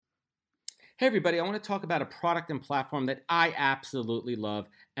Hey everybody, I want to talk about a product and platform that I absolutely love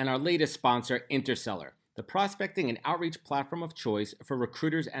and our latest sponsor, Interseller, the prospecting and outreach platform of choice for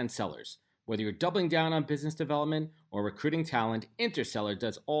recruiters and sellers. Whether you're doubling down on business development or recruiting talent, Interseller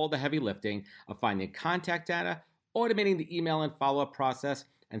does all the heavy lifting of finding contact data, automating the email and follow-up process,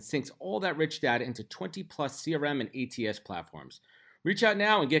 and syncs all that rich data into 20 plus CRM and ATS platforms. Reach out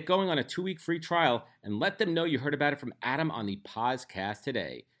now and get going on a 2-week free trial and let them know you heard about it from Adam on the podcast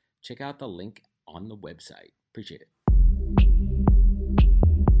today. Check out the link on the website. Appreciate it.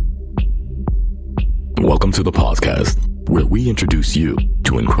 Welcome to the podcast, where we introduce you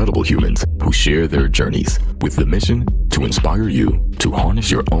to incredible humans who share their journeys with the mission to inspire you to harness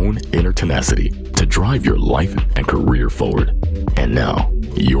your own inner tenacity to drive your life and career forward. And now,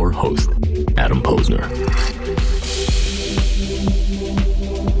 your host, Adam Posner.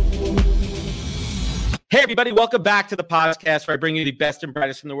 Hey everybody, welcome back to the podcast where I bring you the best and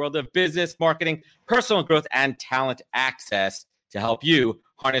brightest from the world of business, marketing, personal growth, and talent access to help you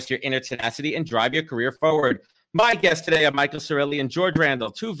harness your inner tenacity and drive your career forward. My guests today are Michael Sarraille and George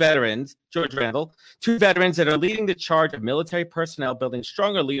Randle, two veterans that are leading the charge of military personnel, building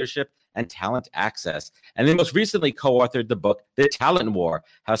stronger leadership and talent access. And they most recently co-authored the book, The Talent War,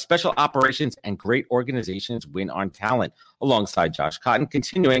 How Special Operations and Great Organizations Win on Talent, alongside Josh Cotton,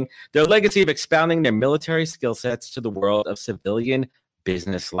 continuing their legacy of expounding their military skill sets to the world of civilian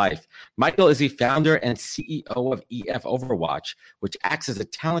business life. Michael is the founder and CEO of EF Overwatch, which acts as a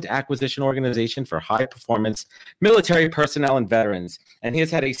talent acquisition organization for high-performance military personnel and veterans. And he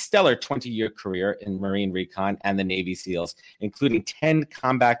has had a stellar 20-year career in Marine Recon and the Navy SEALs, including 10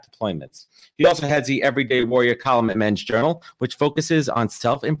 combat deployments. He also has the Everyday Warrior column at Men's Journal, which focuses on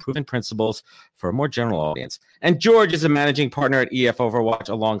self-improvement principles for a more general audience. And George is a managing partner at EF Overwatch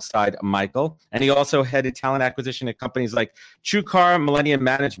alongside Michael. And he also headed talent acquisition at companies like TrueCar, Millennium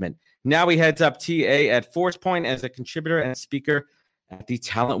Management. Now he heads up TA at ForcePoint as a contributor and speaker at the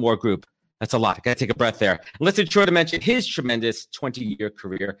Talent War Group. That's a lot. I got to take a breath there. Let's ensure to mention his tremendous 20-year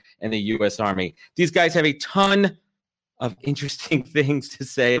career in the U.S. Army. These guys have a ton of interesting things to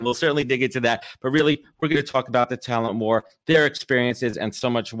say. We'll certainly dig into that. But really, we're going to talk about the Talent War, their experiences, and so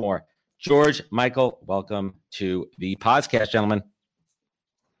much more. George, Michael, welcome to the podcast, gentlemen.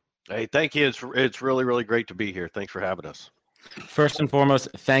 Hey, thank you. It's really, really great to be here. Thanks for having us. First and foremost,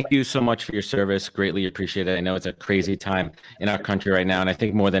 thank you so much for your service. Greatly appreciate it. I know it's a crazy time in our country right now, and I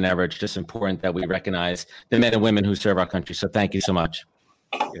think more than ever, it's just important that we recognize the men and women who serve our country. So thank you so much.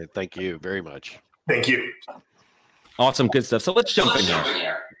 Yeah, thank you very much. Thank you. Awesome, good stuff. So let's jump in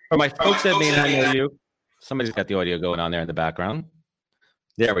here. For my folks that may not know you, somebody's got the audio going on there in the background.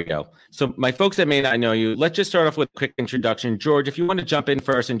 There we go. So my folks that may not know you, let's just start off with a quick introduction. George, if you want to jump in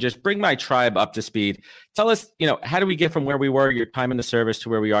first and just bring my tribe up to speed, tell us, how do we get from where we were, your time in the service, to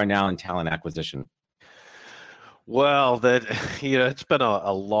where we are now in talent acquisition? Well, it's been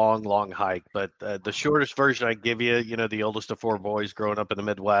a long, long hike, but the shortest version I give you, the oldest of 4 boys growing up in the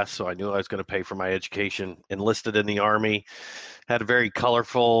Midwest, so I knew I was going to pay for my education, enlisted in the Army, had a very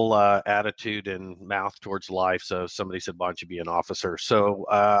colorful attitude and mouth towards life. So somebody said, why don't you be an officer? So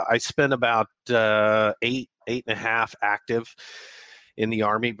I spent about 8.5 active in the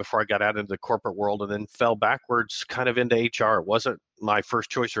Army before I got out into the corporate world, and then fell backwards kind of into HR. It wasn't my first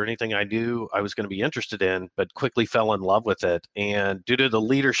choice or anything I knew I was going to be interested in, but quickly fell in love with it. And due to the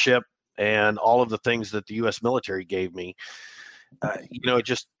leadership and all of the things that the U.S. military gave me, it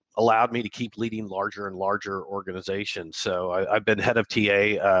just allowed me to keep leading larger and larger organizations. So I've been head of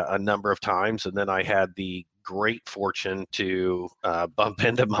TA a number of times, and then I had the great fortune to bump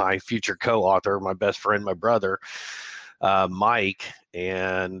into my future co-author, my best friend, my brother, Mike,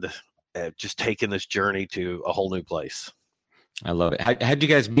 and just taken this journey to a whole new place. I love it. How'd you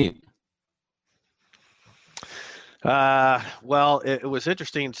guys meet? Well, it was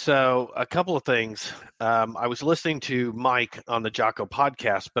interesting. So a couple of things. I was listening to Mike on the Jocko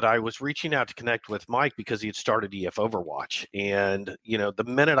podcast, but I was reaching out to connect with Mike because he had started EF Overwatch. And, the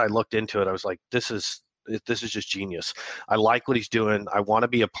minute I looked into it, I was like, this is just genius. I like what he's doing. I want to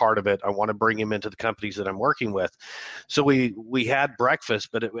be a part of it. I want to bring him into the companies that I'm working with. So we had breakfast,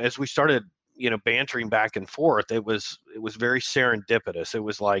 but as we started, bantering back and forth, it was very serendipitous. It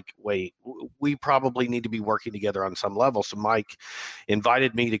was like, wait, we probably need to be working together on some level. So Mike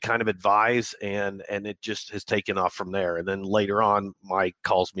invited me to kind of advise, and it just has taken off from there. And then later on, Mike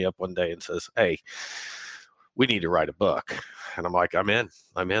calls me up one day and says, hey, we need to write a book. And I'm like, I'm in,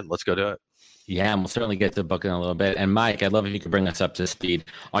 let's go do it. Yeah, and we'll certainly get to the book in a little bit. And Mike, I'd love if you could bring us up to speed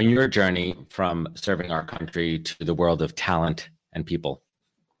on your journey from serving our country to the world of talent and people.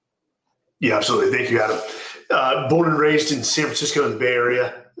 Yeah, absolutely. Thank you, Adam. Born and raised in San Francisco in the Bay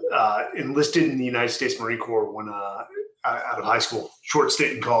Area. enlisted in the United States Marine Corps when out of high school, short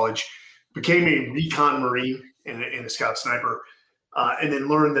stint in college, became a recon Marine and a scout sniper, and then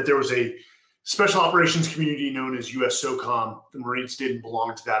learned that there was a special operations community known as US SOCOM. The Marines didn't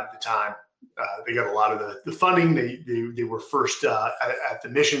belong to that at the time. They got a lot of the funding. They were first at the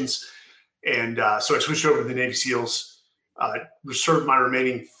missions. And so I switched over to the Navy SEALs, served my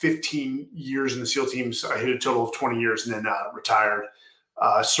remaining 15 years in the SEAL teams. I hit a total of 20 years and then retired.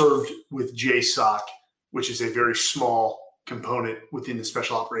 Served with JSOC, which is a very small component within the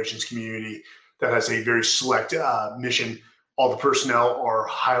special operations community that has a very select mission. All the personnel are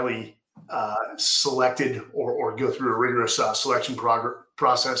highly selected or go through a rigorous selection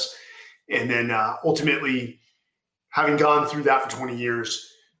process. And then ultimately, having gone through that for 20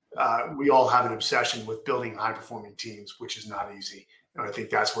 years, we all have an obsession with building high-performing teams, which is not easy. And I think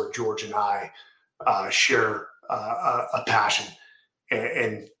that's where George and I share a passion.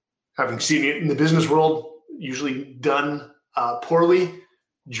 And having seen it in the business world, usually done poorly,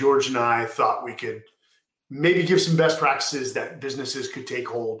 George and I thought we could maybe give some best practices that businesses could take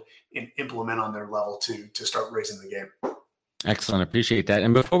hold and implement on their level to start raising the game. Excellent. Appreciate that.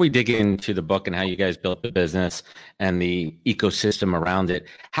 And before we dig into the book and how you guys built the business and the ecosystem around it,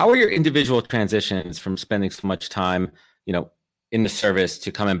 how are your individual transitions from spending so much time, in the service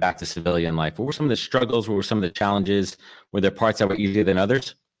to coming back to civilian life? What were some of the struggles? What were some of the challenges? Were there parts that were easier than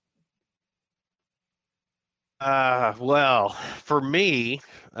others? Well, for me,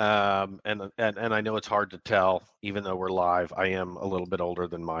 and I know it's hard to tell, even though we're live, I am a little bit older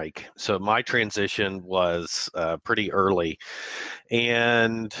than Mike. So my transition was pretty early.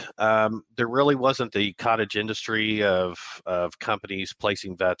 And there really wasn't the cottage industry of companies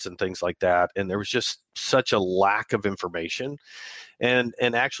placing vets and things like that. And there was just such a lack of information. And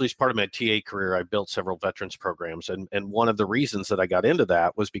actually, as part of my TA career, I built several veterans programs. And one of the reasons that I got into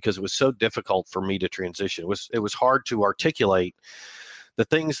that was because it was so difficult for me to transition. It was hard to articulate the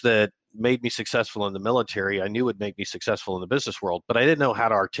things that made me successful in the military. I knew would make me successful in the business world, but I didn't know how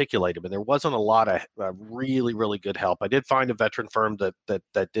to articulate them. And there wasn't a lot of really, really good help. I did find a veteran firm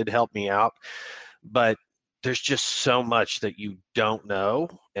that did help me out, but there's just so much that you don't know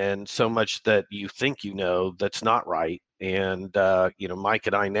and so much that you think you know that's not right. And, Mike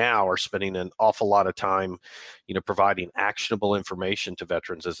and I now are spending an awful lot of time, providing actionable information to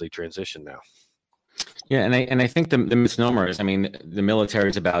veterans as they transition now. Yeah, and I think the misnomer is, the military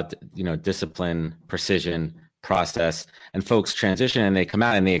is about, discipline, precision, process, and folks transition and they come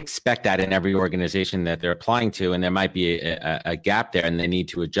out and they expect that in every organization that they're applying to, and there might be a gap there and they need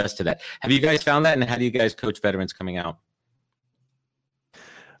to adjust to that. Have you guys found that, and how do you guys coach veterans coming out?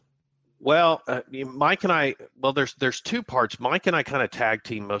 Well, Mike and I, there's two parts. Mike and I kind of tag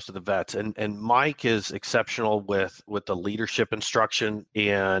team most of the vets, and Mike is exceptional with the leadership instruction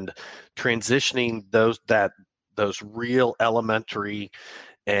and transitioning those real elementary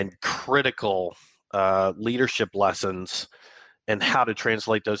and critical leadership lessons and how to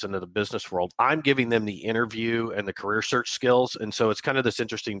translate those into the business world. I'm giving them the interview and the career search skills. And so it's kind of this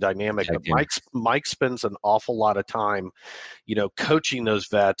interesting dynamic. But Mike spends an awful lot of time, coaching those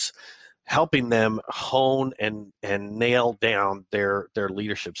vets, helping them hone and nail down their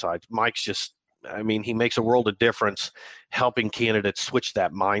leadership sides. Mike's just, he makes a world of difference helping candidates switch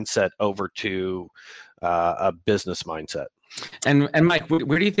that mindset over to a business mindset. And Mike,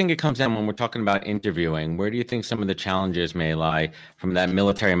 where do you think it comes down when we're talking about interviewing? Where do you think some of the challenges may lie from that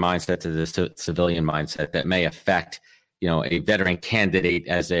military mindset to the civilian mindset that may affect, a veteran candidate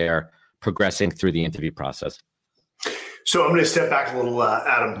as they're progressing through the interview process? So I'm going to step back a little,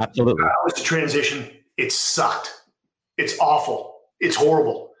 Adam. Absolutely. That was the transition. It sucked. It's awful. It's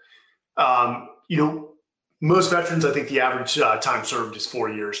horrible. Most veterans, I think the average time served is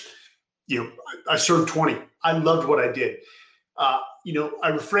 4 years. I served 20. I loved what I did. I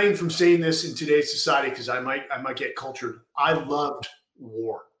refrain from saying this in today's society because I might get cultured. I loved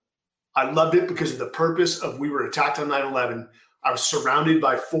war. I loved it because of the purpose of we were attacked on 9/11. I was surrounded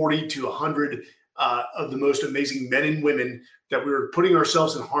by 40 to 100 of the most amazing men and women that we were putting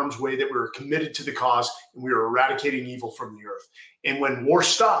ourselves in harm's way, that we were committed to the cause, and we were eradicating evil from the earth. And when war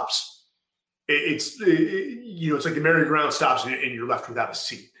stops, it's like the merry-go-round stops and you're left without a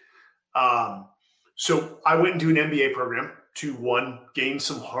seat. So I went into an MBA program to, one, gain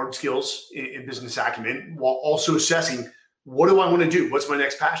some hard skills in business acumen while also assessing, what do I want to do? What's my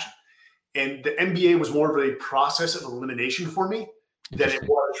next passion? And the MBA was more of a process of elimination for me than it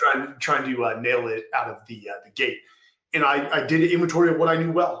was trying to nail it out of the gate. And I did an inventory of what I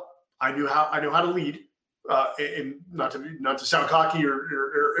knew well. I know how to lead, and not to sound cocky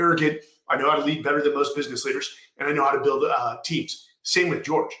or arrogant. I know how to lead better than most business leaders, and I know how to build teams. Same with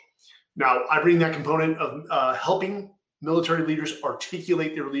George. Now, I bring that component of helping military leaders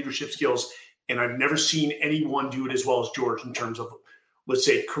articulate their leadership skills, and I've never seen anyone do it as well as George in terms of, let's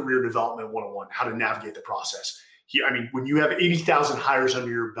say, career development 101, how to navigate the process. When you have 80,000 hires under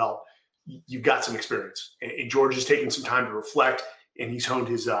your belt, you've got some experience. And George has taken some time to reflect, and he's honed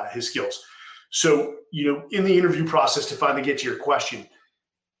his skills. So, in the interview process, to finally get to your question,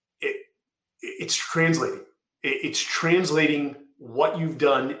 it's translating. It's translating what you've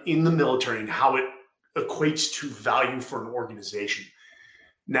done in the military and how it equates to value for an organization.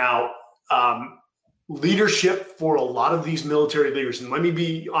 Now, leadership for a lot of these military leaders, and let me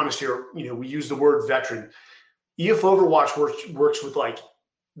be honest here, we use the word veteran. EF Overwatch works with like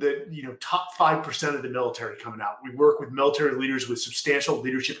the top 5% of the military coming out. We work with military leaders with substantial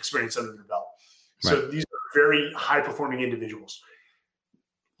leadership experience under their belt. So These are very high performing individuals.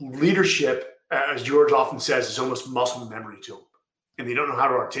 Leadership, as George often says, is almost muscle memory to them, and they don't know how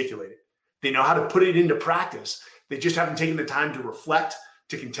to articulate it. They know how to put it into practice. They just haven't taken the time to reflect,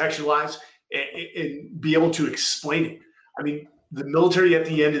 to contextualize, and be able to explain it. I mean, the military at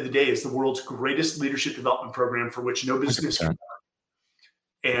the end of the day is the world's greatest leadership development program for which no business can.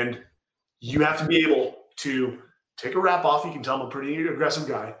 And you have to be able to take a wrap off. You can tell I'm a pretty aggressive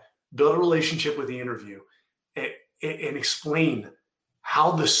guy, build a relationship with the interview, and explain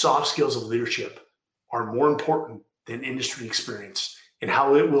how the soft skills of leadership are more important than industry experience, and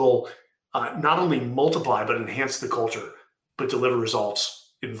how it will not only multiply, but enhance the culture, but deliver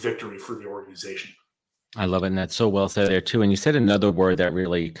results in victory for the organization. I love it. And that's so well said there too. And you said another word that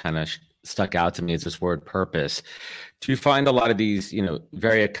really kind of stuck out to me is this word purpose. Do you find a lot of these,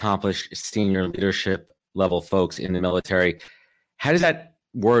 very accomplished senior leadership level folks in the military, how does that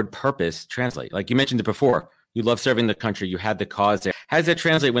word purpose translate? Like you mentioned it before, you love serving the country, you had the cause there. How does that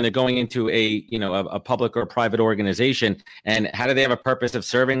translate when they're going into a public or private organization? And how do they have a purpose of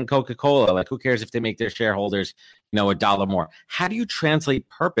serving Coca-Cola? Like, who cares if they make their shareholders, $1 more? How do you translate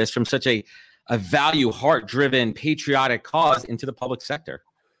purpose from such a value, heart-driven, patriotic cause into the public sector?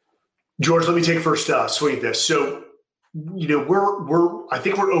 George, let me take first swing at this. So, I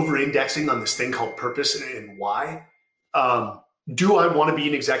think we're over-indexing on this thing called purpose and why. Do I want to be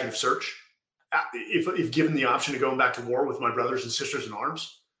in executive search? If given the option of going back to war with my brothers and sisters in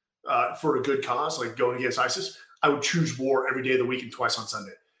arms for a good cause, like going against ISIS, I would choose war every day of the week and twice on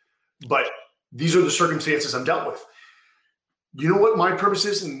Sunday. But these are the circumstances I'm dealt with. You know what my purpose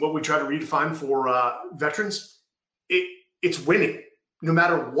is and what we try to redefine for veterans? It's winning. No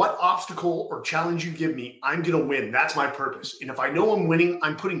matter what obstacle or challenge you give me, I'm going to win. That's my purpose. And if I know I'm winning,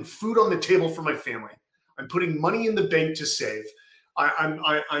 I'm putting food on the table for my family. I'm putting money in the bank to save.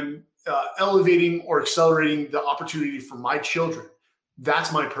 I'm elevating or accelerating the opportunity for my children.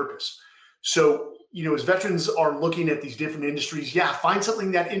 That's my purpose. So, as veterans are looking at these different industries, find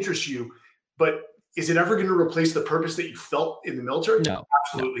something that interests you, but is it ever going to replace the purpose that you felt in the military? No,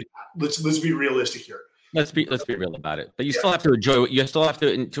 absolutely not. Let's be realistic here. Let's be real about it. But you still have to enjoy. You still have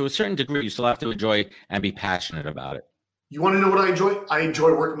to a certain degree, you still have to enjoy and be passionate about it. You want to know what I enjoy? I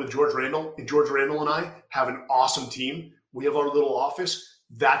enjoy working with George Randle, and George Randle and I have an awesome team. We have our little office.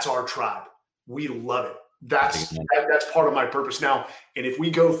 That's our tribe. We love it. That's part of my purpose now. And if we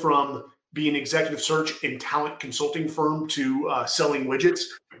go from being executive search and talent consulting firm to selling widgets,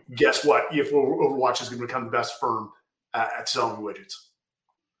 guess what? EF Overwatch is going to become the best firm at selling widgets.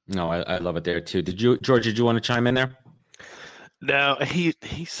 No, I love it there too. George, did you want to chime in there? No, he's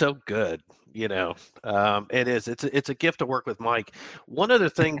so good. It's a gift to work with Mike. One other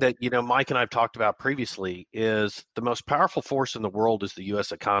thing that, Mike and I've talked about previously is the most powerful force in the world is the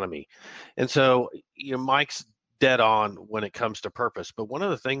U.S. economy. And so, Mike's dead on when it comes to purpose. But one of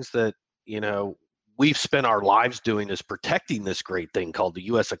the things that, we've spent our lives doing is protecting this great thing called the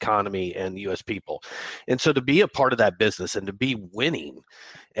U.S. economy and the U.S. people. And so to be a part of that business and to be winning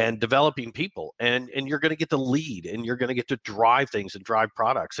and developing people, and you're going to get to lead and you're going to get to drive things and drive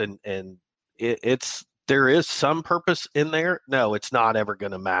products. And there is some purpose in there. No, it's not ever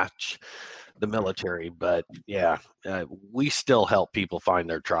going to match the military, but we still help people find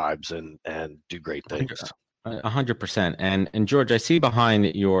their tribes and do great things. 100%. And George, I see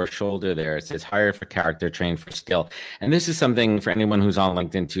behind your shoulder there, it says hire for character, train for skill. And this is something for anyone who's on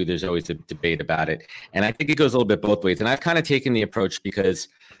LinkedIn too, there's always a debate about it. And I think it goes a little bit both ways. And I've kind of taken the approach because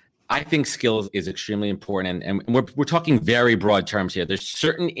I think skills is extremely important. And we're talking very broad terms here. There's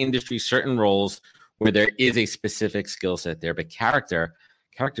certain industries, certain roles where there is a specific skill set there, but character's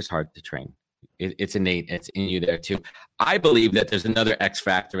hard to train. It's innate. It's in you there too. I believe that there's another X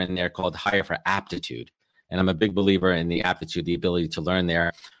factor in there called hire for aptitude. And I'm a big believer in the aptitude, the ability to learn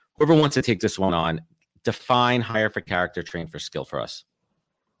there. Whoever wants to take this one on, Define hire for character, train for skill for us.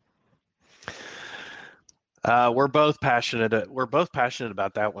 We're both passionate. We're both passionate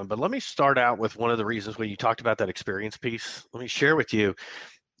about that one. But let me start out with one of the reasons when you talked about that experience piece. Let me share with you.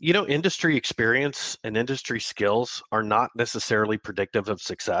 Industry experience and industry skills are not necessarily predictive of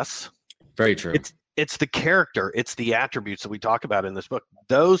success. Very true. It's the character, it's the attributes that we talk about in this book.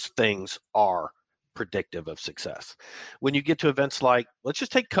 Those things are predictive of success. When you get to events like, let's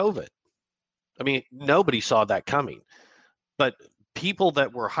just take COVID. I mean, nobody saw that coming, but people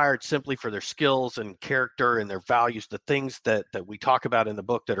that were hired simply for their skills and character and their values, the things that we talk about in the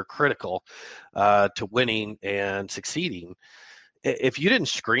book that are critical to winning and succeeding. If you didn't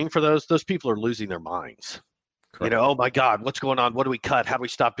screen for those people are losing their minds. Correct. Oh my God, what's going on? What do we cut? How do we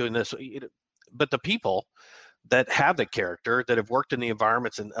stop doing this? But the people that have the character, that have worked in the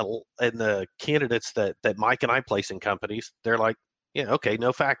environments and the candidates that Mike and I place in companies, they're like, yeah, okay,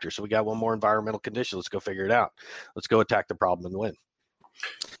 no factor. So we got one more environmental condition. Let's go figure it out. Let's go attack the problem and win.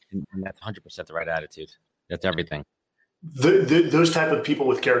 And that's 100% the right attitude. That's everything. Those type of people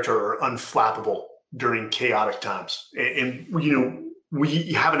with character are unflappable during chaotic times. And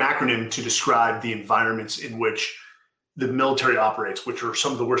we have an acronym to describe the environments in which the military operates, which are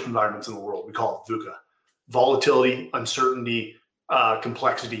some of the worst environments in the world. We call it VUCA: volatility, uncertainty,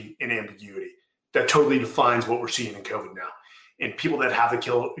 complexity, and ambiguity. That totally defines what we're seeing in COVID now. And people that have the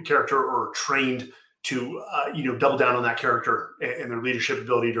character or are trained to double down on that character and their leadership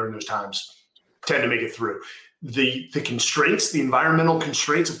ability during those times tend to make it through. The constraints, the environmental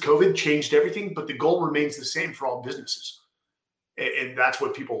constraints of COVID changed everything, but the goal remains the same for all businesses. And that's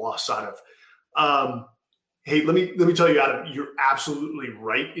what people lost sight of. Hey, let me tell you, Adam, you're absolutely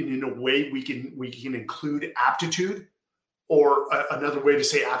right. And in a way, we can include aptitude, or another way to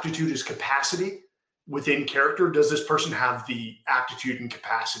say aptitude is capacity within character. Does this person have the aptitude and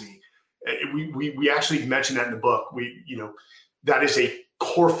capacity? We actually mentioned that in the book. That is a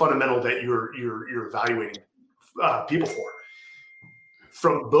core fundamental that you're evaluating people for.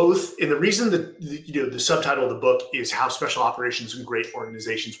 From both, and the reason that the subtitle of the book is How Special Operations and Great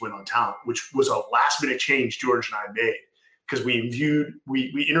Organizations Win on Talent, which was a last minute change George and I made, because we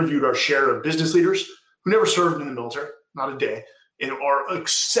interviewed our share of business leaders who never served in the military, not a day, and are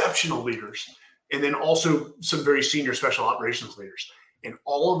exceptional leaders, and then also some very senior special operations leaders. And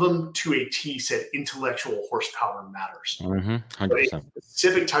all of them to a T said intellectual horsepower matters. 100%. A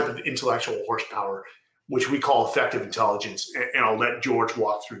specific type of intellectual horsepower, which we call effective intelligence. And I'll let George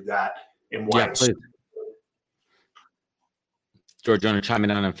walk through that and why it's. George, do you want to chime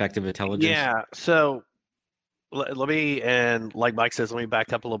in on effective intelligence? Yeah. So let me, and like Mike says, let me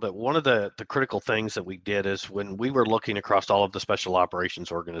back up a little bit. One of the critical things that we did is when we were looking across all of the special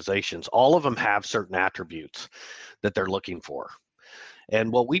operations organizations, all of them have certain attributes that they're looking for.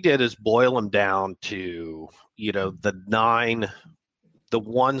 And what we did is boil them down to, the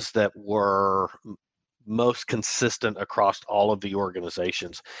ones that were most consistent across all of the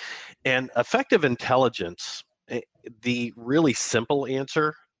organizations. And effective intelligence, the really simple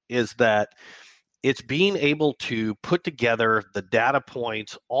answer is that it's being able to put together the data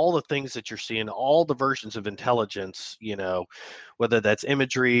points, all the things that you're seeing, all the versions of intelligence, whether that's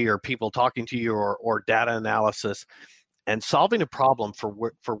imagery or people talking to you or data analysis, and solving a problem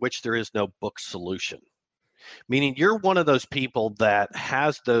for which there is no book solution. Meaning you're one of those people that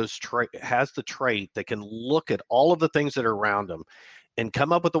has the trait that can look at all of the things that are around them and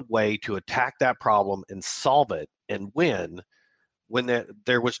come up with a way to attack that problem and solve it and win when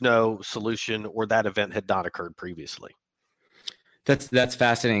there was no solution or that event had not occurred previously. That's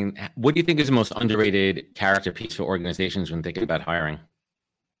fascinating. What do you think is the most underrated character piece for organizations when thinking about hiring?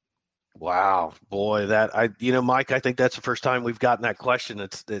 Wow, boy, Mike, I think that's the first time we've gotten that question.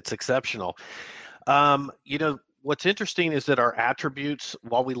 It's exceptional. What's interesting is that our attributes,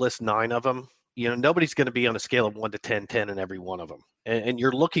 while we list 9 of them, nobody's going to be on a scale of 1 to 10 in every one of them. And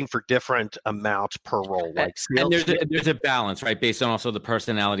you're looking for different amounts per role. Like and there's a balance, right? Based on also the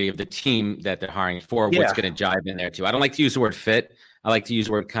personality of the team that they're hiring for, what's going to jive in there too. I don't like to use the word fit. I like to use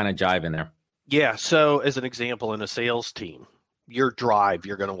the word kind of jive in there. Yeah. So as an example, in a sales team, your drive,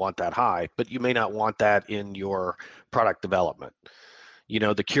 you're going to want that high, but you may not want that in your product development.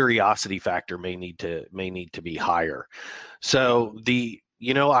 The curiosity factor may need to be higher. So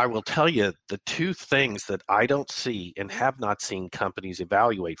I will tell you the 2 things that I don't see and have not seen companies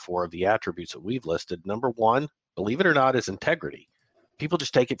evaluate for of the attributes that we've listed. Number 1, believe it or not, is integrity. People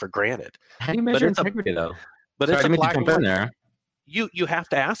just take it for granted. How do you measure integrity though? But sorry, it's I didn't mean to jump in there. You have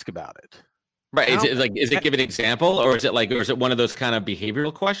to ask about it. Right. Is it give an example, or is it one of those kind of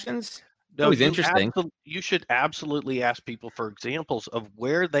behavioral questions? No, Always interesting. You should absolutely ask people for examples of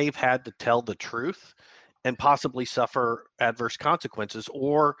where they've had to tell the truth and possibly suffer adverse consequences,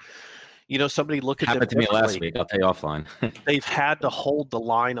 or somebody look at them Happened to me last differently. week. I'll tell you offline. They've had to hold the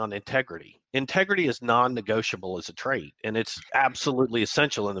line on integrity. Integrity is non-negotiable as a trait, and it's absolutely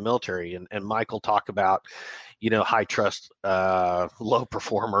essential in the military. And Michael talk about, high trust, low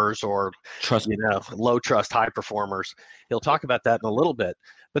performers, or Trust. low trust, high performers. He'll talk about that in a little bit.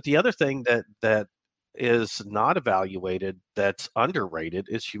 But the other thing that is not evaluated, that's underrated,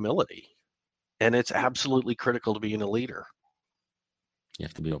 is humility, and it's absolutely critical to being a leader. You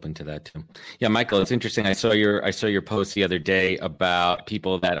have to be open to that too. Yeah, Michael, it's interesting. I saw your post the other day about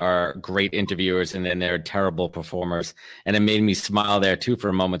people that are great interviewers and then they're terrible performers, and it made me smile there too for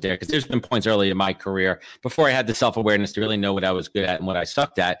a moment there, because there's been points early in my career before I had the self-awareness to really know what I was good at and what I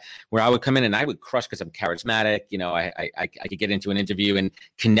sucked at, where I would come in and I would crush because I'm charismatic. I could get into an interview and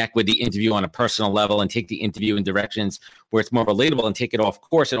connect with the interview on a personal level and take the interview in directions where it's more relatable and take it off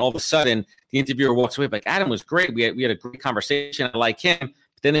course. And all of a sudden, the interviewer walks away like, Adam was great. We had a great conversation. I like him.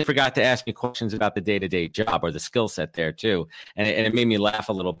 But then they forgot to ask me questions about the day-to-day job or the skill set there too. And it made me laugh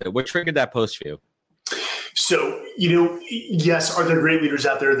a little bit. What triggered that post for you? So, yes, are there great leaders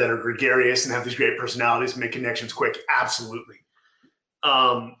out there that are gregarious and have these great personalities and make connections quick? Absolutely.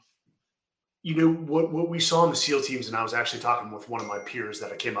 What we saw in the SEAL teams, and I was actually talking with one of my peers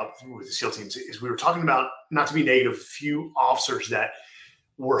that I came up with the SEAL teams, is we were talking about, not to be negative, a few officers that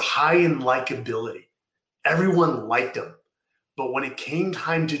were high in likability. Everyone liked them. But when it came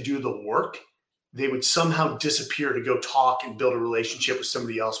time to do the work, they would somehow disappear to go talk and build a relationship with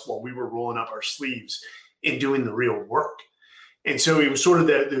somebody else while we were rolling up our sleeves and doing the real work. And so it was sort of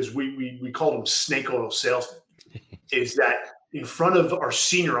we called them snake oil salesmen, is that in front of our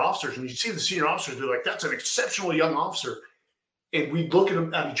senior officers, when you see the senior officers, they're like, that's an exceptional young officer. And we look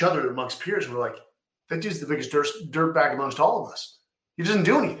at each other amongst peers, and we're like, that dude's the biggest dirtbag amongst all of us. He doesn't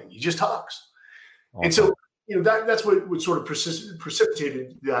do anything. He just talks. Awesome. And so, that's what sort of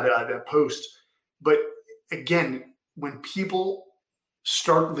precipitated that post. But again, when people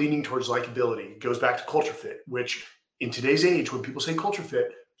start leaning towards likability, it goes back to culture fit, which in today's age, when people say culture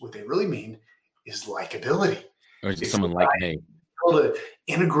fit, what they really mean is likability. Or is it someone like me? To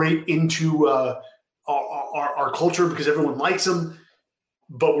integrate into our culture because everyone likes them,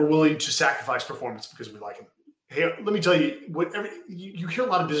 but we're willing to sacrifice performance because we like them. Hey, let me tell you, you hear a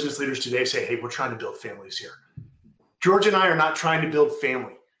lot of business leaders today say, hey, we're trying to build families here. George and I are not trying to build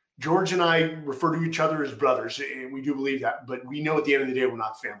family. George and I refer to each other as brothers, and we do believe that. But we know at the end of the day, we're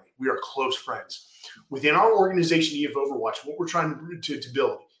not family. We are close friends. Within our organization, EF Overwatch, what we're trying to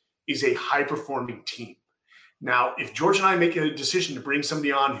build is a high-performing team. Now, if George and I make a decision to bring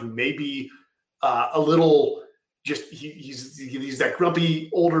somebody on who may be a little he's that grumpy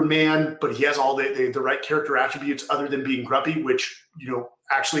older man, but he has all the right character attributes other than being grumpy, which,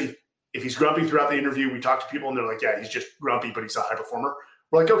 actually, if he's grumpy throughout the interview, we talk to people and they're like, yeah, he's just grumpy, but he's a high performer.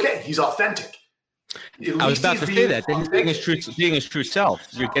 We're like, okay, he's authentic. I was about to say that. He's being his true self.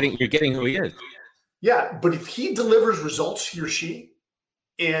 You're getting who he is. Yeah, but if he delivers results, he or she,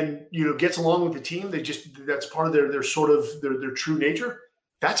 and gets along with the team, that's part of their sort of their true nature.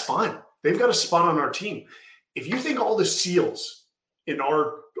 That's fine. They've got a spot on our team. If you think all the SEALs in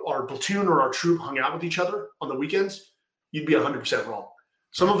our platoon or our troop hung out with each other on the weekends, you'd be 100% wrong.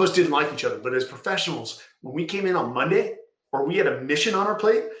 Some of us didn't like each other, but as professionals, when we came in on Monday or we had a mission on our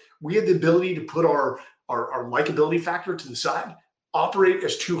plate, we had the ability to put our likability factor to the side, operate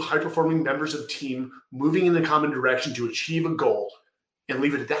as two high-performing members of the team, moving in the common direction to achieve a goal, and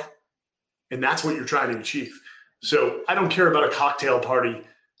leave it at that. And that's what you're trying to achieve. So I don't care about a cocktail party.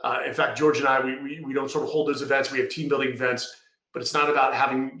 In fact, George and I, we don't sort of hold those events. We have team building events, but it's not about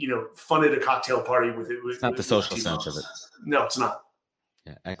having, fun at a cocktail party with it. It's not the social sense of it. No, it's not.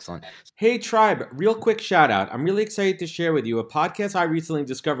 Yeah, excellent. Hey, Tribe, real quick shout out. I'm really excited to share with you a podcast I recently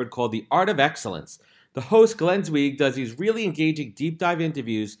discovered called The Art of Excellence. The host, Glenn Zweig, does these really engaging deep dive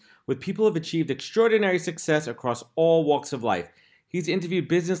interviews with people who have achieved extraordinary success across all walks of life. He's interviewed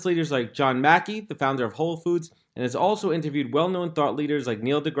business leaders like John Mackey, the founder of Whole Foods, and has also interviewed well-known thought leaders like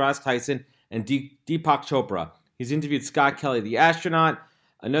Neil deGrasse Tyson and Deepak Chopra. He's interviewed Scott Kelly, the astronaut,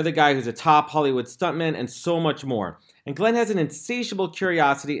 another guy who's a top Hollywood stuntman, and so much more. And Glenn has an insatiable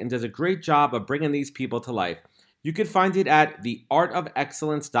curiosity and does a great job of bringing these people to life. You can find it at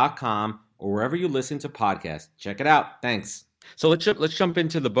theartofexcellence.com or wherever you listen to podcasts. Check it out. Thanks. So let's jump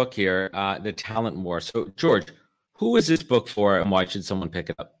into the book here, The Talent War. So, George, who is this book for and why should someone pick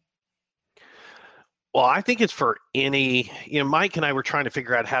it up? Well, I think it's for any, Mike and I were trying to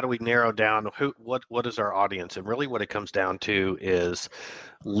figure out how do we narrow down what is our audience, and really what it comes down to is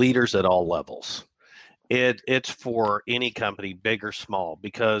leaders at all levels. It's for any company, big or small,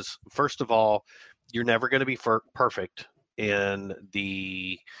 because first of all, you're never going to be perfect in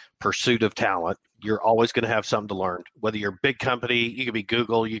the pursuit of talent. You're always going to have something to learn. Whether you're a big company, you could be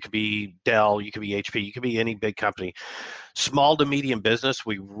Google, you could be Dell, you could be HP, you could be any big company. Small to medium business,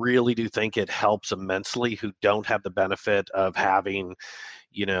 we really do think it helps immensely who don't have the benefit of having,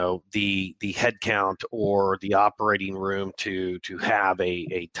 the headcount or the operating room to have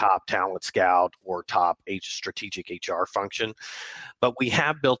a top talent scout or top strategic HR function. But we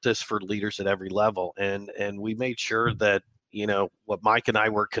have built this for leaders at every level, and we made sure that what Mike and I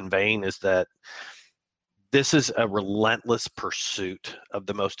were conveying is that this is a relentless pursuit of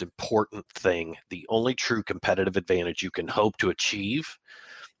the most important thing, the only true competitive advantage you can hope to achieve,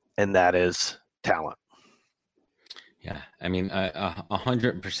 and that is talent. Yeah, I mean,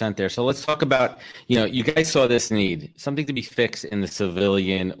 100% there. So let's talk about, you guys saw this need, something to be fixed in the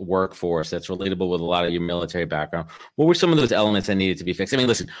civilian workforce that's relatable with a lot of your military background. What were some of those elements that needed to be fixed? I mean,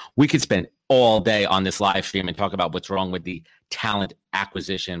 listen, we could spend all day on this live stream and talk about what's wrong with the talent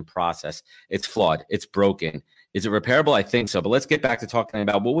acquisition process. It's flawed. It's broken. Is it repairable? I think so. But let's get back to talking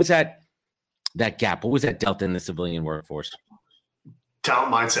about what was that gap? What was that delta in the civilian workforce?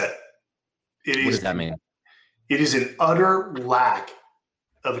 Talent mindset. What does that mean? It is an utter lack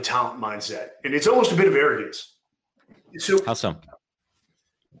of a talent mindset, and it's almost a bit of arrogance. So, how so?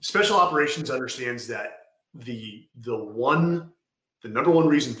 Special operations understands that the number one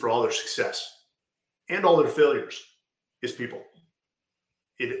reason for all their success and all their failures is people.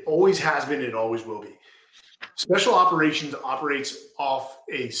 It always has been, it always will be. Special operations operates off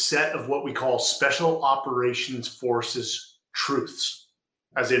a set of what we call special operations forces truths,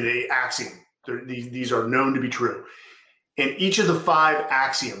 as in an axiom. These are known to be true. And each of the 5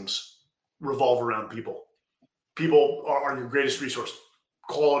 axioms revolve around people. People are your greatest resource.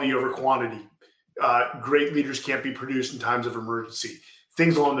 Quality over quantity. Great leaders can't be produced in times of emergency.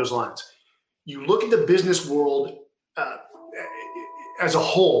 Things along those lines. You look at the business world as a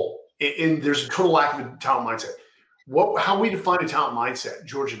whole, and there's a total lack of a talent mindset. How we define a talent mindset,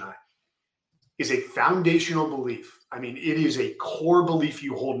 George and I, is a foundational belief. I mean, it is a core belief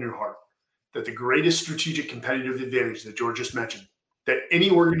you hold in your heart, that the greatest strategic competitive advantage that George just mentioned, that any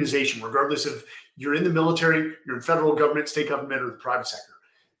organization, regardless of you're in the military, you're in federal government, state government, or the private sector,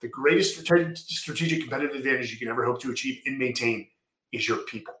 the greatest strategic competitive advantage you can ever hope to achieve and maintain is your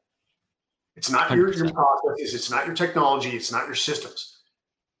people. It's not your processes, it's not your technology, it's not your systems.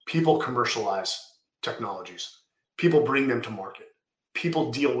 People commercialize technologies. People bring them to market.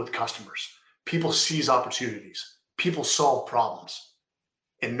 People deal with customers. People seize opportunities. People solve problems.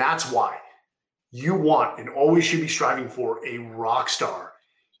 And that's why you want and always should be striving for a rock star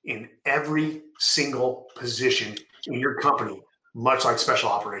in every single position in your company, much like special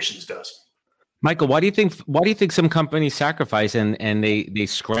operations does. Michael, why do you think some companies sacrifice and they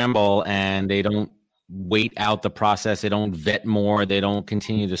scramble and they don't wait out the process, they don't vet more, they don't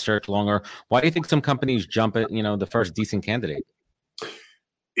continue to search longer? Why do you think some companies jump at the first decent candidate?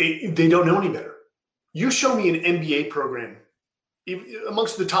 They don't know any better. You show me an MBA program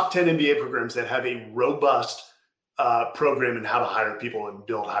amongst the top 10 MBA programs that have a robust program in how to hire people and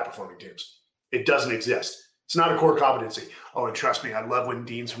build high-performing teams. It doesn't exist. It's not a core competency. Oh, and trust me, I love when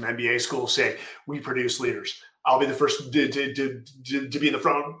deans from MBA schools say, we produce leaders. I'll be the first to be in the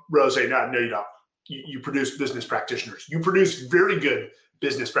front row saying, no, you don't. You produce business practitioners. You produce very good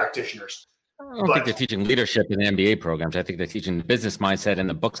business practitioners. I don't think they're teaching leadership in MBA programs. I think they're teaching the business mindset and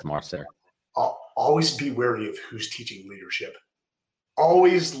the book smarts there. Always be wary of who's teaching leadership.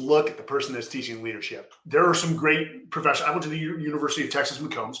 Always look at the person that's teaching leadership. There are some great professors. I went to the University of Texas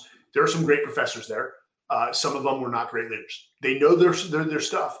McCombs. There are some great professors there. Some of them were not great leaders. They know their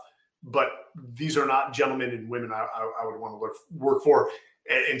stuff, but these are not gentlemen and women I would want to work for.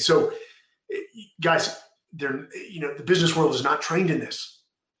 And so, guys, the business world is not trained in this.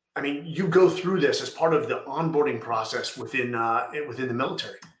 I mean, you go through this as part of the onboarding process within the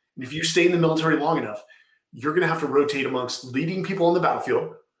military. And if you stay in the military long enough, you're going to have to rotate amongst leading people on the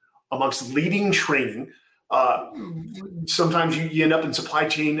battlefield, amongst leading training. Sometimes you end up in supply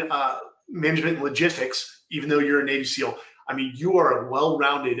chain management and logistics, even though you're a Navy SEAL. I mean, you are a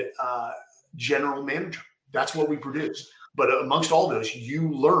well-rounded general manager. That's what we produce. But amongst all those,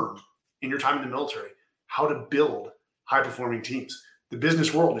 you learn in your time in the military how to build high-performing teams. The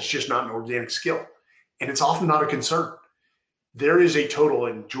business world is just not an organic skill, and it's often not a concern. There is a total,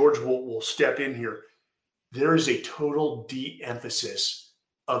 and George will step in here, there is a total de-emphasis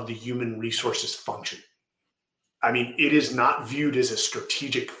of the human resources function. I mean, it is not viewed as a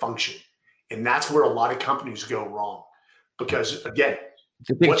strategic function. And that's where a lot of companies go wrong. Because again,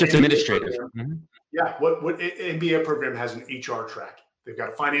 it's just administrative. Yeah, what MBA program has an HR track. They've got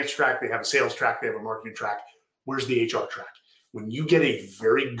a finance track, they have a sales track, they have a marketing track. Where's the HR track? When you get a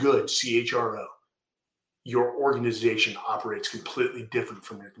very good CHRO, your organization operates completely different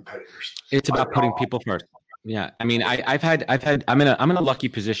from your competitors. It's about putting people first. Yeah. I mean, I'm in a lucky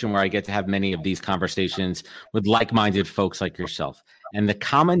position where I get to have many of these conversations with like-minded folks like yourself. And the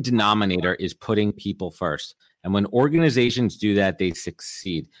common denominator is putting people first. And when organizations do that, they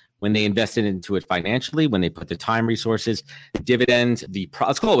succeed. When they invest into it financially, when they put the time, resources, dividends,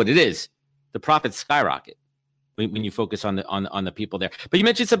 let's call it what it is, the profits skyrocket when you focus on the people there. But you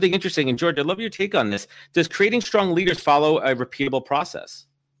mentioned something interesting, and George, I'd love your take on this. Does creating strong leaders follow a repeatable process?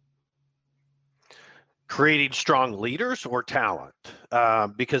 Creating strong leaders or talent?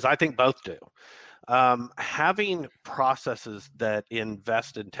 Because I think both do. Having processes that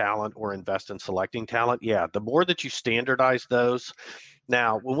invest in talent or invest in selecting talent, yeah, the more that you standardize those.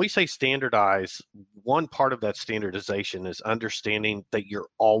 Now, when we say standardize, one part of that standardization is understanding that you're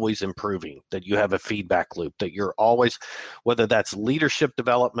always improving, that you have a feedback loop, that you're always, whether that's leadership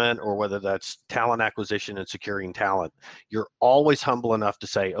development or whether that's talent acquisition and securing talent, you're always humble enough to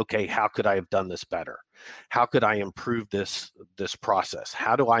say, okay, how could I have done this better? How could I improve this process?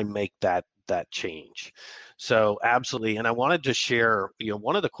 How do I make that change? So absolutely. And I wanted to share,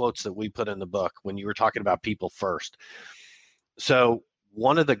 one of the quotes that we put in the book when you were talking about people first. So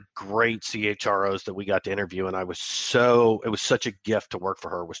one of the great CHROs that we got to interview, and it was such a gift to work for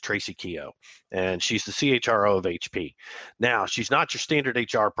her, was Tracy Keogh. And she's the CHRO of HP. Now, she's not your standard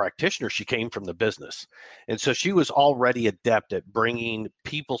HR practitioner. She came from the business. And so she was already adept at bringing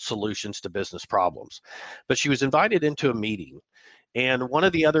people solutions to business problems. But she was invited into a meeting, and one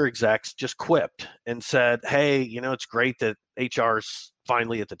of the other execs just quipped and said, hey, it's great that HR's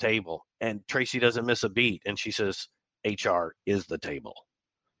finally at the table. And Tracy doesn't miss a beat. And she says, HR is the table.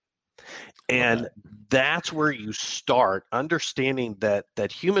 And that's where you start understanding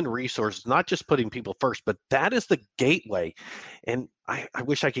that human resources, not just putting people first, but that is the gateway. And I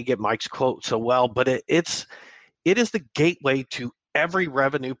wish I could get Mike's quote so well, but it is the gateway to every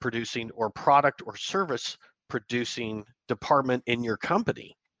revenue producing or product or service producing department in your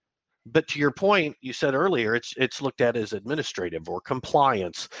company. But to your point, you said earlier, it's looked at as administrative or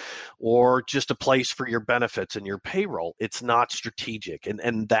compliance or just a place for your benefits and your payroll. It's not strategic.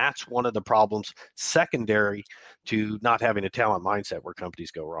 And that's one of the problems secondary to not having a talent mindset where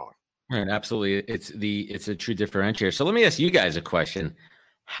companies go wrong. Right, absolutely. It's a true differentiator. So let me ask you guys a question.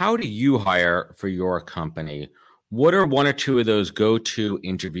 How do you hire for your company? What are one or two of those go-to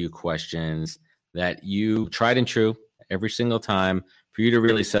interview questions that you tried and true every single time for you to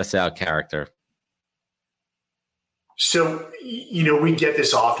really suss out character? So, we get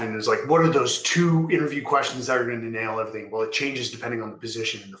this often. It's like, what are those two interview questions that are going to nail everything? Well, it changes depending on the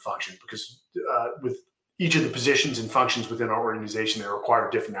position and the function, because with each of the positions and functions within our organization, they require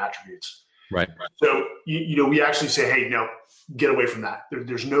different attributes. Right. So, we actually say, hey, no, get away from that.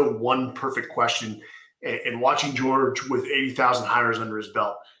 There's no one perfect question. And watching George with 80,000 hires under his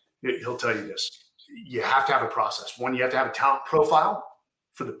belt, he'll tell you this. You have to have a process. One, you have to have a talent profile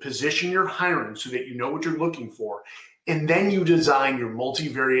for the position you're hiring so that you know what you're looking for. And then you design your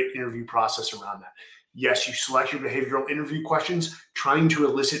multivariate interview process around that. Yes, you select your behavioral interview questions, trying to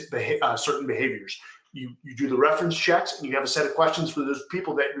elicit certain behaviors. You do the reference checks, and you have a set of questions for those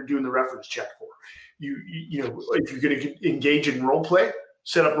people that you're doing the reference check for. If you're going to engage in role play,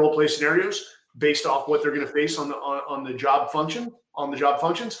 set up role play scenarios based off what they're going to face on the job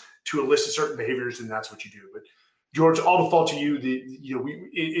functions to elicit certain behaviors, and that's what you do. But George, all default to you.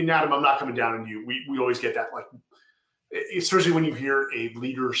 In Adam, I'm not coming down on you. We always get that, like, especially when you hear a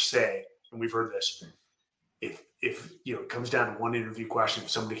leader say, and we've heard this, if it comes down to one interview question, if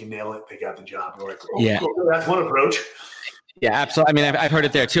somebody can nail it, they got the job. We're like, that's one approach. Yeah, absolutely. I mean, I've heard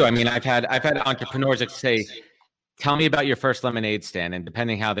it there too. I mean, I've had entrepreneurs that say, tell me about your first lemonade stand. And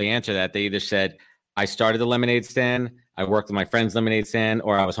depending how they answer that, they either said, I started the lemonade stand, I worked with my friend's lemonade stand,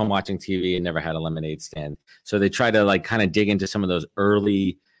 or I was home watching TV and never had a lemonade stand. So they try to kind of dig into some of those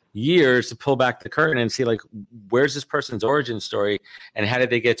early years to pull back the curtain and see where's this person's origin story and how did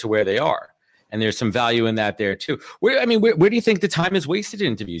they get to where they are? And there's some value in that there too. Where do you think the time is wasted in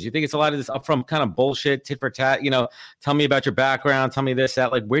interviews? You think it's a lot of this upfront kind of bullshit, tit for tat, tell me about your background, tell me this,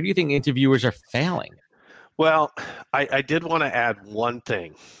 that, where do you think interviewers are failing? Well, I did want to add one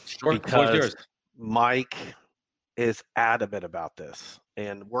thing. Sure, because Mike is adamant about this.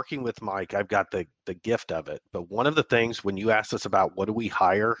 And working with Mike, I've got the gift of it. But one of the things when you asked us about what do we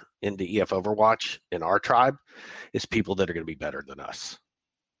hire into EF Overwatch in our tribe is people that are going to be better than us.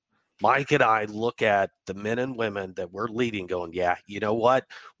 Mike and I look at the men and women that we're leading going, yeah, you know what?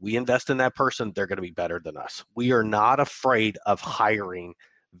 We invest in that person, they're going to be better than us. We are not afraid of hiring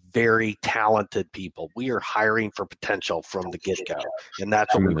very talented people. We are hiring for potential from the get-go. And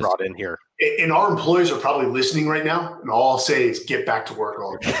that's what we brought in here. And our employees are probably listening right now. And all I'll say is get back to work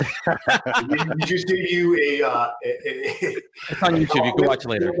all day. We just gave you it's on YouTube. You can watch it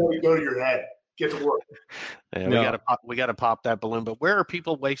later. Go to your head. Get to work. Yeah, we got to pop that balloon. But where are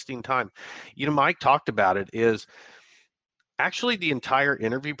people wasting time? You know, Mike talked about it. Is actually the entire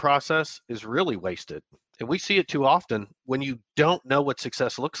interview process is really wasted, and we see it too often when you don't know what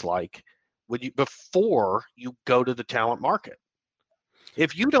success looks like before you go to the talent market.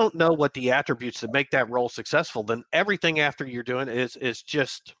 If you don't know what the attributes that make that role successful, then everything after you're doing is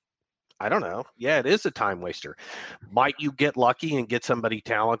just, I don't know. Yeah, it is a time waster. Might you get lucky and get somebody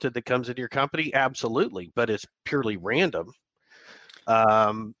talented that comes into your company? Absolutely, but it's purely random.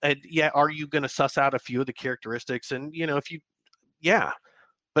 And yeah, are you going to suss out a few of the characteristics? And you know,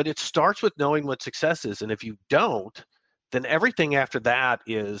 but it starts with knowing what success is. And if you don't, then everything after that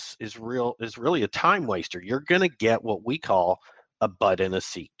is really a time waster. You're going to get what we call a butt in a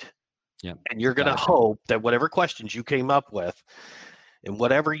seat. Yeah, and you're going to hope that whatever questions you came up with and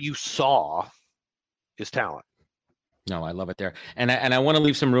whatever you saw is talent. No, I love it there. And I want to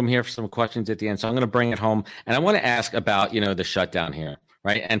leave some room here for some questions at the end. So I'm going to bring it home. And I want to ask about, the shutdown here,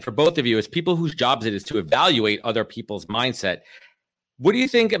 right? And for both of you, as people whose jobs it is to evaluate other people's mindset, what do you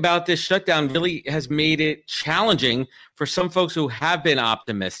think about this shutdown really has made it challenging for some folks who have been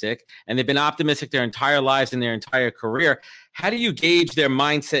optimistic and they've been optimistic their entire lives and their entire career? How do you gauge their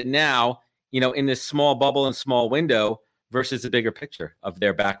mindset now, in this small bubble and small window versus the bigger picture of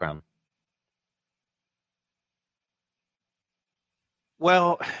their background?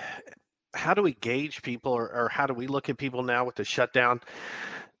 Well, how do we gauge people or how do we look at people now with the shutdown?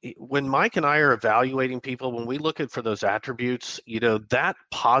 When Mike and I are evaluating people, when we look for those attributes, that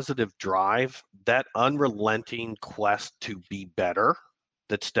positive drive, that unrelenting quest to be better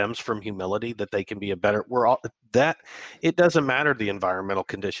that stems from humility, that they can be it doesn't matter the environmental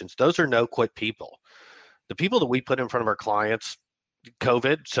conditions. Those are no quit people. The people that we put in front of our clients,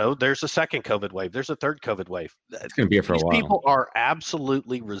 COVID, so there's a second COVID wave. There's a third COVID wave. It's going to be here for a while. These people are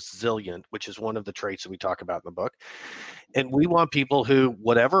absolutely resilient, which is one of the traits that we talk about in the book. And we want people who,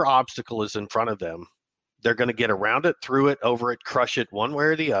 whatever obstacle is in front of them, they're going to get around it, through it, over it, crush it one way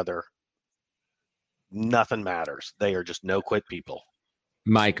or the other. Nothing matters. They are just no quit people.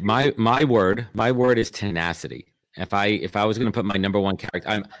 Mike, my word is tenacity. If I was going to put my number one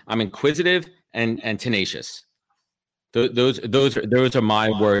character, I'm inquisitive and tenacious. Those are my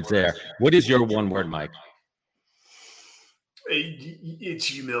words there. What is your one word, Mike? It's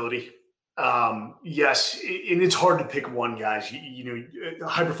humility. Yes, and it's hard to pick one, guys.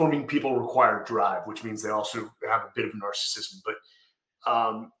 High-performing people require drive, which means they also have a bit of narcissism.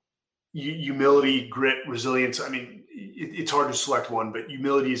 But humility, grit, resilience, it's hard to select one, but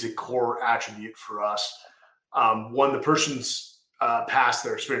humility is a core attribute for us. The person's past,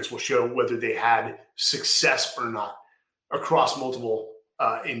 their experience will show whether they had success or not across multiple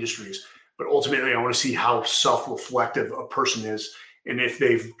industries. But ultimately, I want to see how self-reflective a person is, and if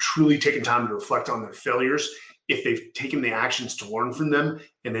they've truly taken time to reflect on their failures, if they've taken the actions to learn from them,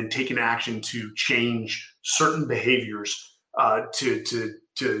 and then taken action to change certain behaviors to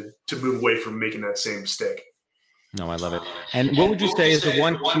move away from making that same mistake. No, I love it. And what would you say is the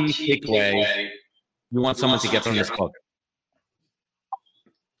one key takeaway you want someone to get from this book?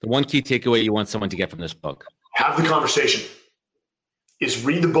 The one key takeaway you want someone to get from this book? Have the conversation. Is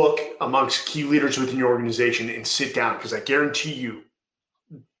read the book amongst key leaders within your organization and sit down, because I guarantee you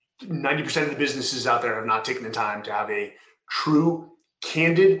 90% of the businesses out there have not taken the time to have a true,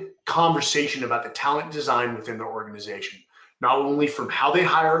 candid conversation about the talent design within their organization. Not only from how they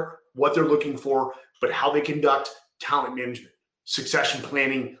hire, what they're looking for, but how they conduct talent management, succession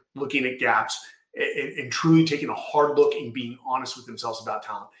planning, looking at gaps, and truly taking a hard look and being honest with themselves about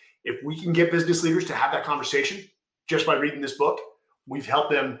talent. If we can get business leaders to have that conversation just by reading this book, we've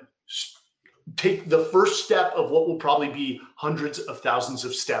helped them take the first step of what will probably be hundreds of thousands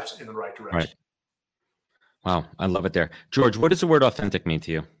of steps in the right direction. Right. Wow, I love it there. George, what does the word authentic mean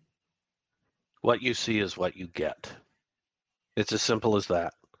to you? What you see is what you get. It's as simple as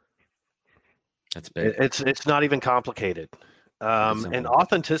that. That's big. It's not even complicated. And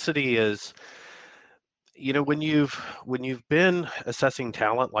authenticity is, when you've been assessing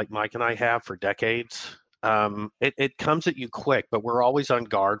talent like Mike and I have for decades, It comes at you quick, but we're always on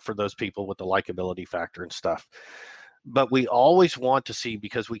guard for those people with the likability factor and stuff. But we always want to see,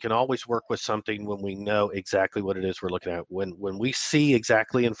 because we can always work with something when we know exactly what it is we're looking at. When we see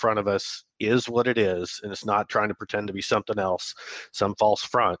exactly in front of us is what it is, and it's not trying to pretend to be something else, some false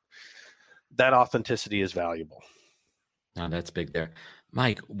front, that authenticity is valuable. Oh, that's big there.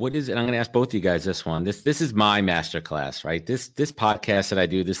 Mike, what is it? I'm going to ask both of you guys this one. This is my masterclass, right? This podcast that I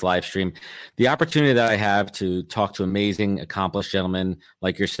do, this live stream, the opportunity that I have to talk to amazing, accomplished gentlemen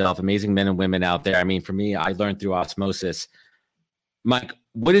like yourself, amazing men and women out there. I mean, for me, I learned through osmosis. Mike,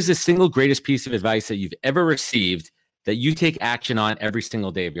 what is the single greatest piece of advice that you've ever received that you take action on every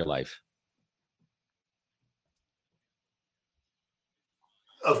single day of your life?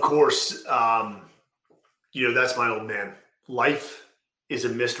 Of course, that's my old man. Life is a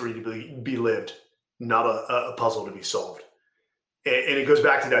mystery to be lived, not a puzzle to be solved. And it goes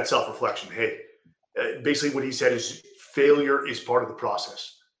back to that self-reflection. Hey, basically what he said is failure is part of the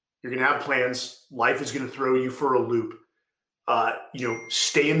process. You're going to have plans. Life is going to throw you for a loop.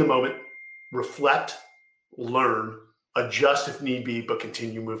 Stay in the moment, reflect, learn, adjust if need be, but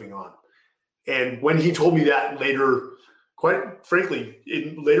continue moving on. And when he told me that later, quite frankly,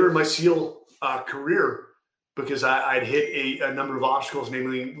 later in my SEAL career, because I'd hit a number of obstacles,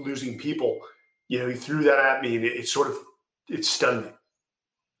 namely losing people, he threw that at me, and it stunned me.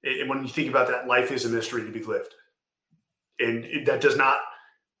 And when you think about that, life is a mystery to be lived. And that does not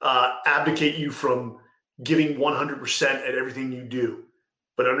abdicate you from giving 100% at everything you do,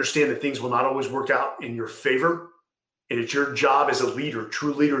 but understand that things will not always work out in your favor. And it's your job as a leader.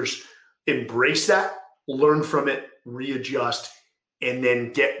 True leaders embrace that, learn from it, readjust, and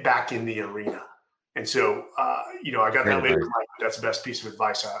then get back in the arena. And so, I got that later. That's the best piece of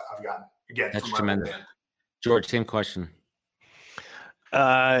advice I've gotten. Again, that's tremendous. George, same question.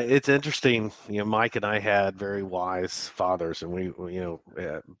 It's interesting. Mike and I had very wise fathers, and we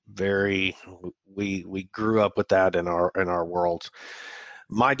grew up with that in our worlds.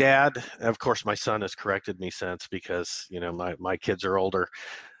 My dad, of course, my son has corrected me since, because my kids are older.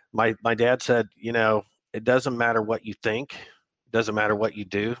 My dad said, it doesn't matter what you think, it doesn't matter what you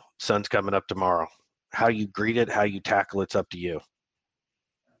do. Sun's coming up tomorrow. How you greet it, how you tackle it's up to you.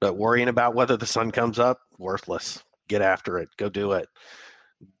 But worrying about whether the sun comes up, worthless. Get after it. Go do it.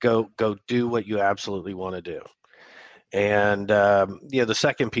 Go do what you absolutely want to do. And the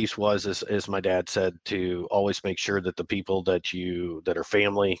second piece was, as my dad said, to always make sure that the people that are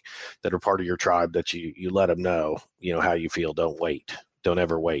family, that are part of your tribe, that you let them know, how you feel. Don't wait. Don't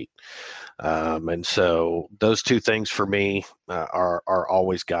ever wait. And so those two things for me are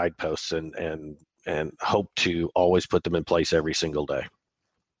always guideposts, and hope to always put them in place every single day.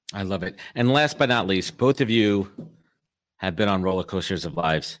 I love it. And last but not least, both of you have been on roller coasters of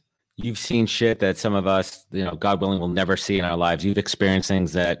lives. You've seen shit that some of us, God willing, will never see in our lives. You've experienced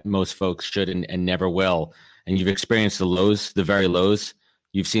things that most folks should and never will. And you've experienced the lows, the very lows.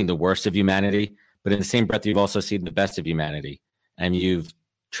 You've seen the worst of humanity. But in the same breath, you've also seen the best of humanity. And you've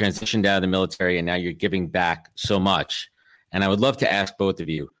transitioned out of the military, and now you're giving back so much. And I would love to ask both of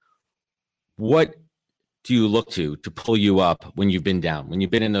you, what do you look to pull you up when you've been down, when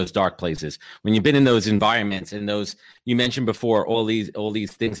you've been in those dark places, when you've been in those environments, and those, you mentioned before, all these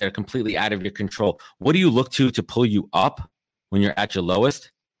things that are completely out of your control? What do you look to pull you up when you're at your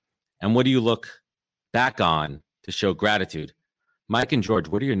lowest? And what do you look back on to show gratitude? Mike and George,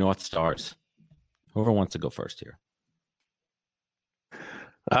 what are your North Stars? Whoever wants to go first here.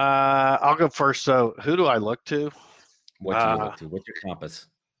 I'll go first. So who do I look to? What do you look to? What's your compass?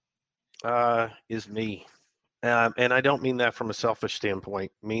 Is me. And I don't mean that from a selfish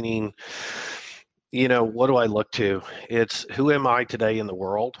standpoint, meaning, what do I look to? It's who am I today in the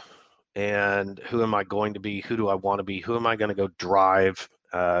world, and who am I going to be? Who do I want to be? Who am I going to go drive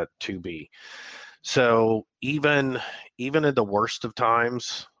to be? So even in the worst of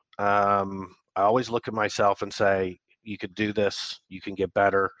times, I always look at myself and say, you could do this, you can get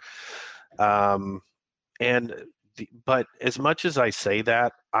better. But as much as I say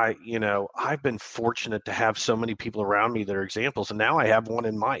that, I've been fortunate to have so many people around me that are examples. And now I have one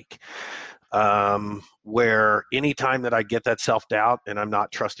in Mike, where anytime that I get that self-doubt and I'm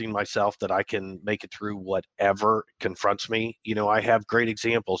not trusting myself that I can make it through whatever confronts me, I have great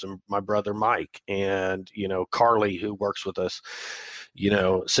examples in my brother Mike, and, Carly, who works with us,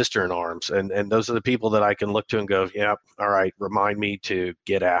 sister in arms. And those are the people that I can look to and go, yeah, all right, remind me to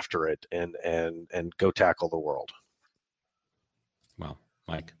get after it and go tackle the world. Well,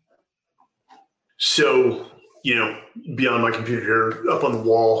 Mike. So, beyond my computer here, up on the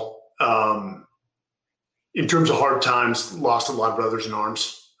wall, in terms of hard times, lost a lot of brothers in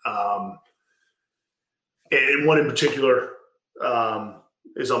arms. And one in particular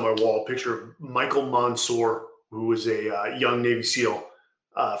is on my wall, a picture of Michael Mansour, who was a young Navy SEAL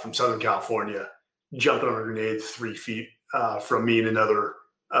from Southern California, jumping on a grenade 3 feet from me and another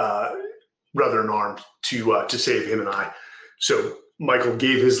brother in arms to save him and I. So Michael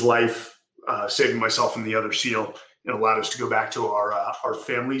gave his life, saving myself and the other SEAL, and allowed us to go back to our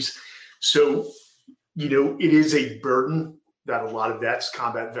families. So, it is a burden that a lot of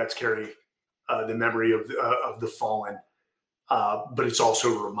combat vets carry, the memory of the fallen. But it's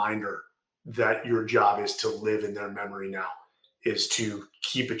also a reminder that your job is to live in their memory now, is to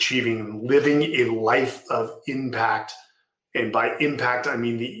keep achieving and living a life of impact. And by impact, I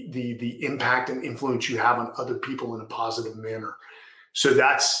mean the impact and influence you have on other people in a positive manner. So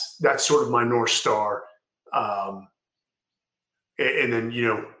that's sort of my North Star. And then,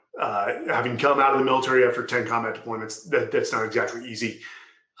 having come out of the military after 10 combat deployments, that's not exactly easy.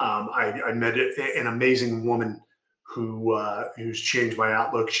 I met an amazing woman who's changed my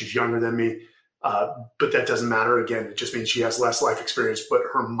outlook. She's younger than me, but that doesn't matter. Again, it just means she has less life experience, but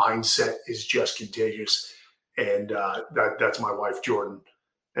her mindset is just contagious. And that's my wife, Jordan.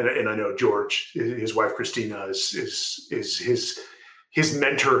 And I know George, his wife, Christina, is his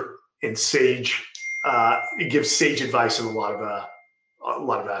mentor and sage. It gives sage advice in a lot of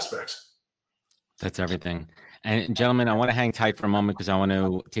aspects. That's everything. And gentlemen, I want to hang tight for a moment because I want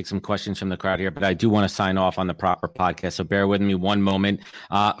to take some questions from the crowd here, but I do want to sign off on the proper podcast. So bear with me one moment.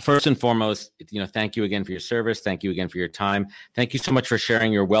 First and foremost, thank you again for your service. Thank you again for your time. Thank you so much for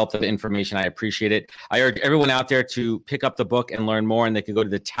sharing your wealth of information. I appreciate it. I urge everyone out there to pick up the book and learn more, and they can go to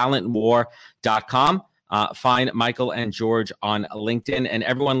thetalentwar.com. Find Michael and George on LinkedIn. And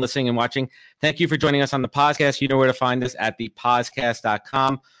everyone listening and watching, thank you for joining us on the podcast. You know where to find us at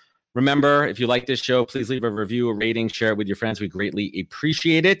thepodcast.com. Remember, if you like this show, please leave a review, a rating, share it with your friends. We greatly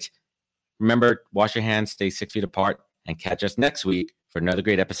appreciate it. Remember, wash your hands, stay 6 feet apart, and catch us next week for another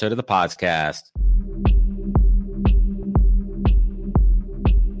great episode of the podcast.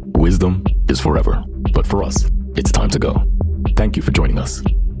 Wisdom is forever, but for us, it's time to go. Thank you for joining us.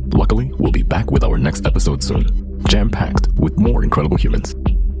 Luckily, we'll be back with our next episode soon, jam-packed with more incredible humans.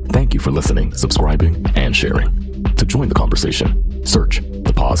 Thank you for listening, subscribing, and sharing. To join the conversation, search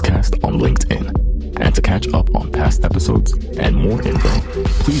the podcast on LinkedIn. And to catch up on past episodes and more info,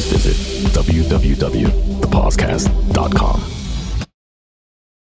 please visit www.thepodcast.com.